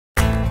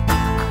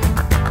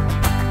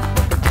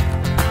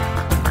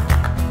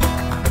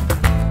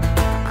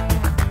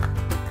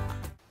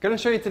Going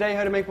to show you today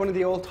how to make one of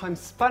the all-time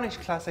Spanish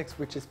classics,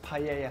 which is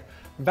paella.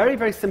 Very,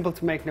 very simple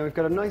to make. Now we've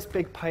got a nice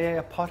big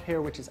paella pot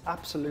here, which is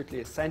absolutely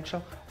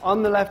essential.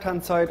 On the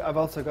left-hand side, I've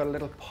also got a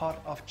little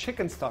pot of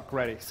chicken stock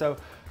ready. So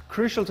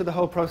crucial to the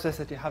whole process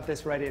that you have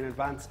this ready in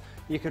advance.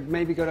 You could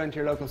maybe go down to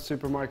your local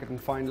supermarket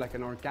and find like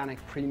an organic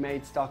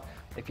pre-made stock.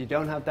 If you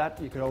don't have that,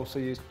 you could also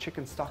use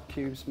chicken stock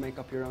cubes, make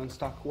up your own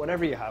stock,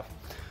 whatever you have.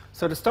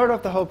 So to start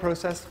off the whole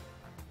process,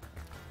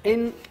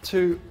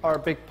 into our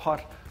big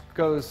pot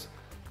goes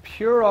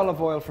pure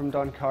olive oil from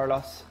Don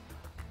Carlos.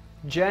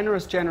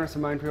 Generous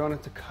amount. We want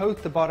it to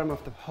coat the bottom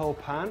of the whole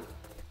pan.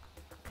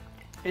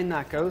 In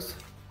that goes.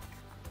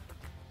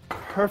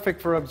 Perfect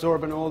for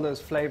absorbing all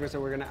those flavors that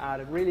we're going to add.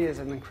 It really is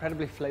an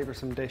incredibly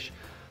flavorsome dish.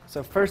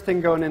 So first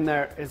thing going in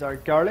there is our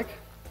garlic.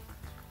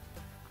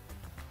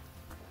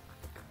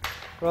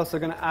 We're also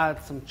going to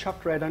add some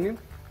chopped red onion.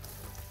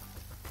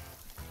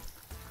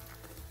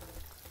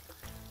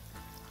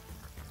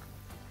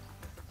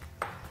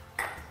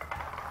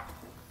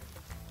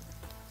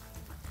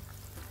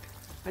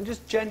 And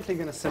just gently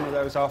going to simmer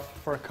those off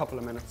for a couple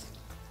of minutes.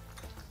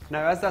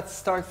 Now as that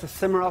starts to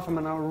simmer off, I'm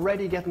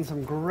already getting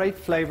some great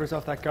flavors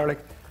off that garlic.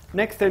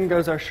 Next in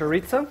goes our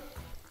chorizo.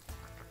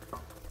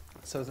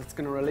 So it's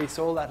going to release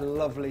all that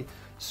lovely,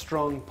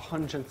 strong,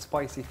 pungent,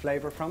 spicy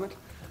flavor from it.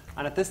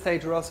 And at this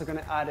stage we're also going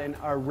to add in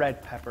our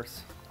red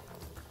peppers.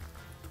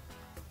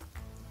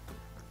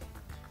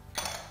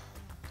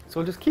 So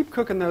we'll just keep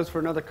cooking those for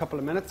another couple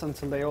of minutes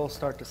until they all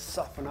start to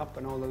soften up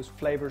and all those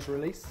flavors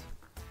release.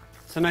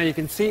 So now you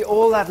can see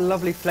all that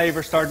lovely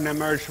flavour starting to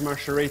emerge from our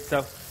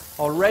chorizo,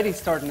 already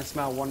starting to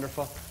smell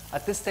wonderful.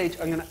 At this stage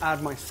I'm going to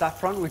add my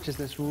saffron, which is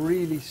this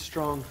really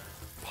strong,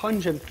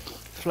 pungent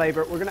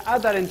flavour. We're going to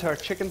add that into our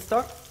chicken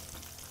stock,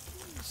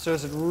 so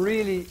as it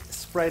really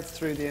spreads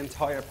through the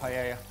entire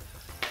paella.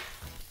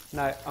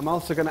 Now I'm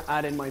also going to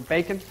add in my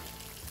bacon.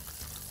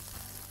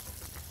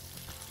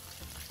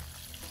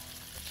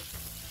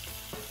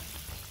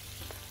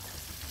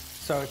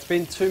 So it's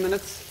been 2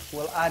 minutes,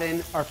 we'll add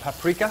in our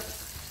paprika.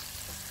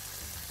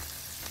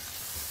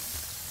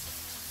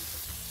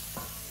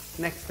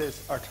 Next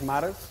is our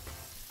tomatoes.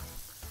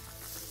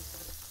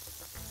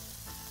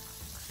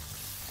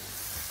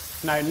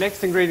 Now,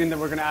 next ingredient that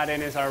we're going to add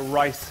in is our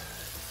rice.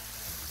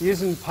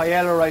 Using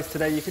paella rice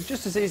today, you could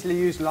just as easily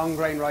use long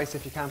grain rice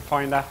if you can't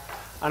find that.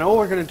 And all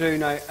we're going to do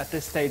now at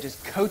this stage is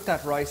coat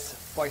that rice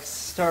by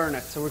stirring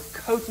it. So we're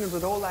coating it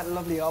with all that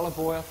lovely olive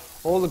oil,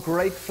 all the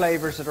great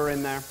flavours that are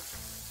in there.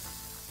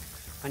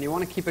 And you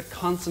want to keep it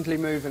constantly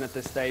moving at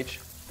this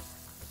stage.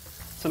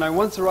 So now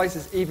once the rice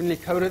is evenly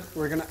coated,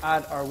 we're going to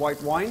add our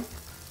white wine.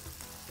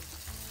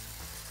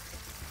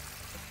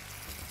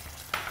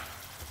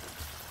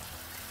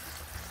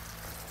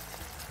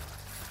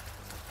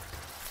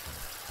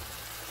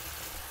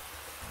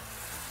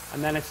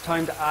 And then it's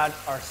time to add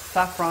our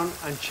saffron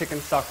and chicken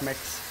stock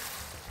mix.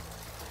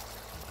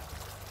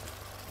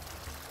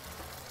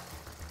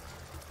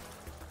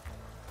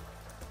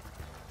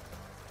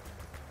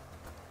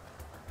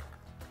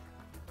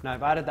 Now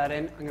I've added that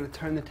in, I'm going to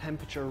turn the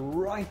temperature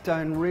right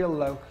down real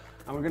low,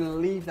 and we're going to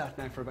leave that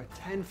now for about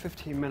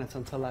 10-15 minutes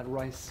until that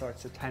rice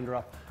starts to tender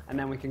up, and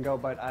then we can go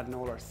about adding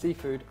all our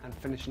seafood and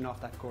finishing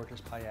off that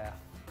gorgeous paella.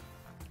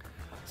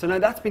 So now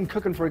that's been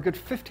cooking for a good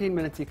 15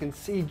 minutes. You can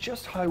see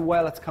just how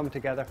well it's come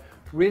together,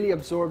 really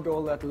absorbed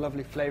all that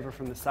lovely flavour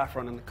from the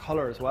saffron and the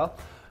colour as well.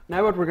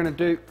 Now what we're going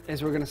to do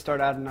is we're going to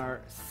start adding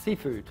our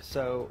seafood.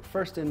 So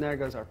first in there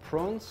goes our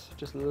prawns,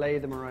 just lay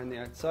them around the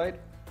outside.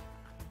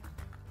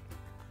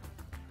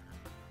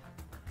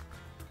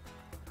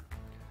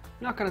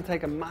 Not going to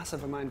take a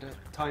massive amount of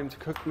time to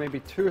cook, maybe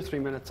 2 or 3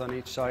 minutes on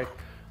each side.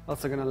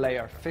 Also going to lay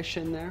our fish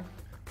in there.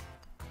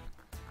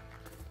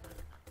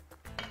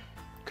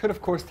 Could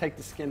of course take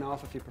the skin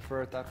off if you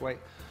prefer it that way,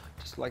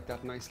 just like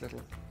that nice little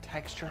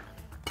texture.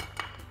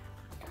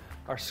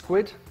 Our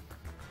squid.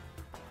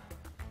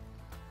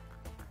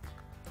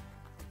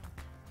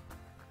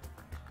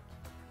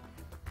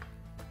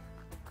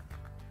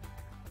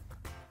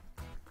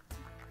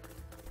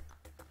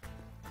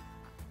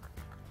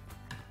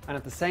 And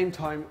at the same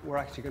time, we're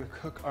actually going to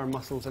cook our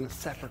mussels in a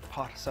separate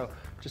pot. So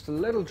just a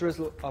little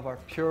drizzle of our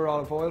pure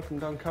olive oil from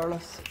Don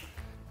Carlos.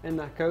 In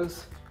that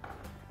goes.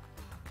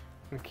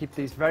 I'm going to keep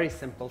these very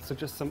simple. So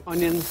just some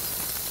onions,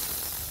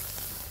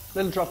 a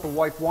little drop of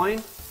white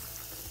wine.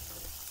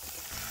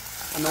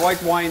 And the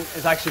white wine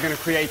is actually going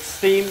to create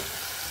steam,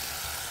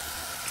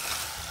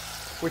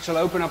 which will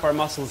open up our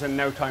mussels in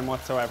no time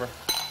whatsoever.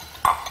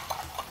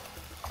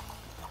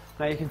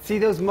 Now you can see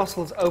those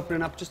mussels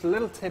opening up. Just a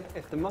little tip,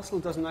 if the mussel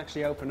doesn't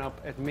actually open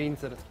up, it means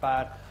that it's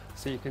bad,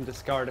 so you can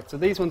discard it. So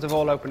these ones have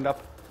all opened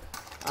up,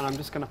 and I'm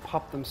just going to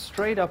pop them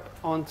straight up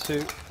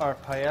onto our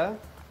paella.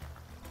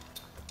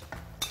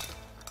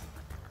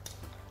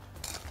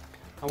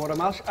 And what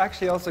I'm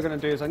actually also going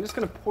to do is I'm just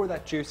going to pour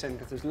that juice in,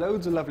 because there's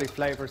loads of lovely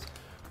flavours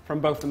from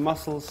both the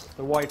mussels,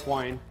 the white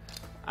wine,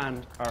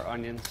 and our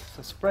onions.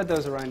 So spread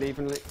those around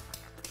evenly.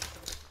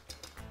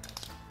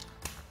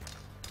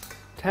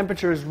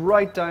 Temperature is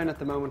right down at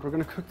the moment. We're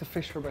going to cook the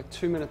fish for about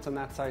 2 minutes on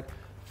that side,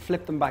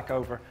 flip them back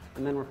over,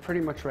 and then we're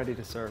pretty much ready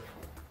to serve.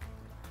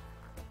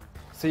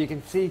 So you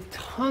can see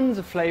tons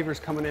of flavors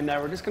coming in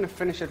there. We're just going to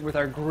finish it with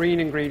our green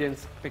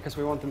ingredients because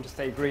we want them to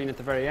stay green at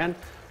the very end.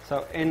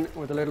 So in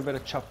with a little bit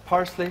of chopped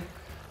parsley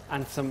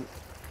and some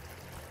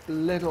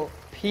little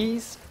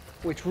peas,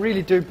 which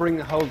really do bring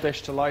the whole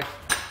dish to life.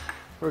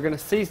 We're going to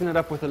season it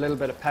up with a little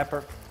bit of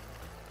pepper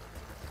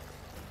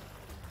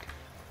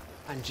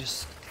and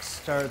just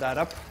stir that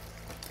up.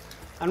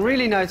 And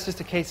really now it's just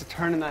a case of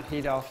turning that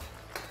heat off,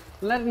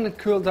 letting it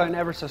cool down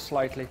ever so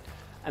slightly,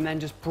 and then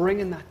just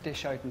bringing that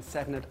dish out and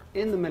setting it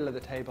in the middle of the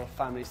table,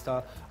 family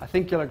style. I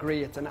think you'll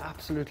agree it's an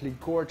absolutely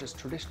gorgeous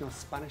traditional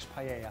Spanish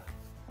paella.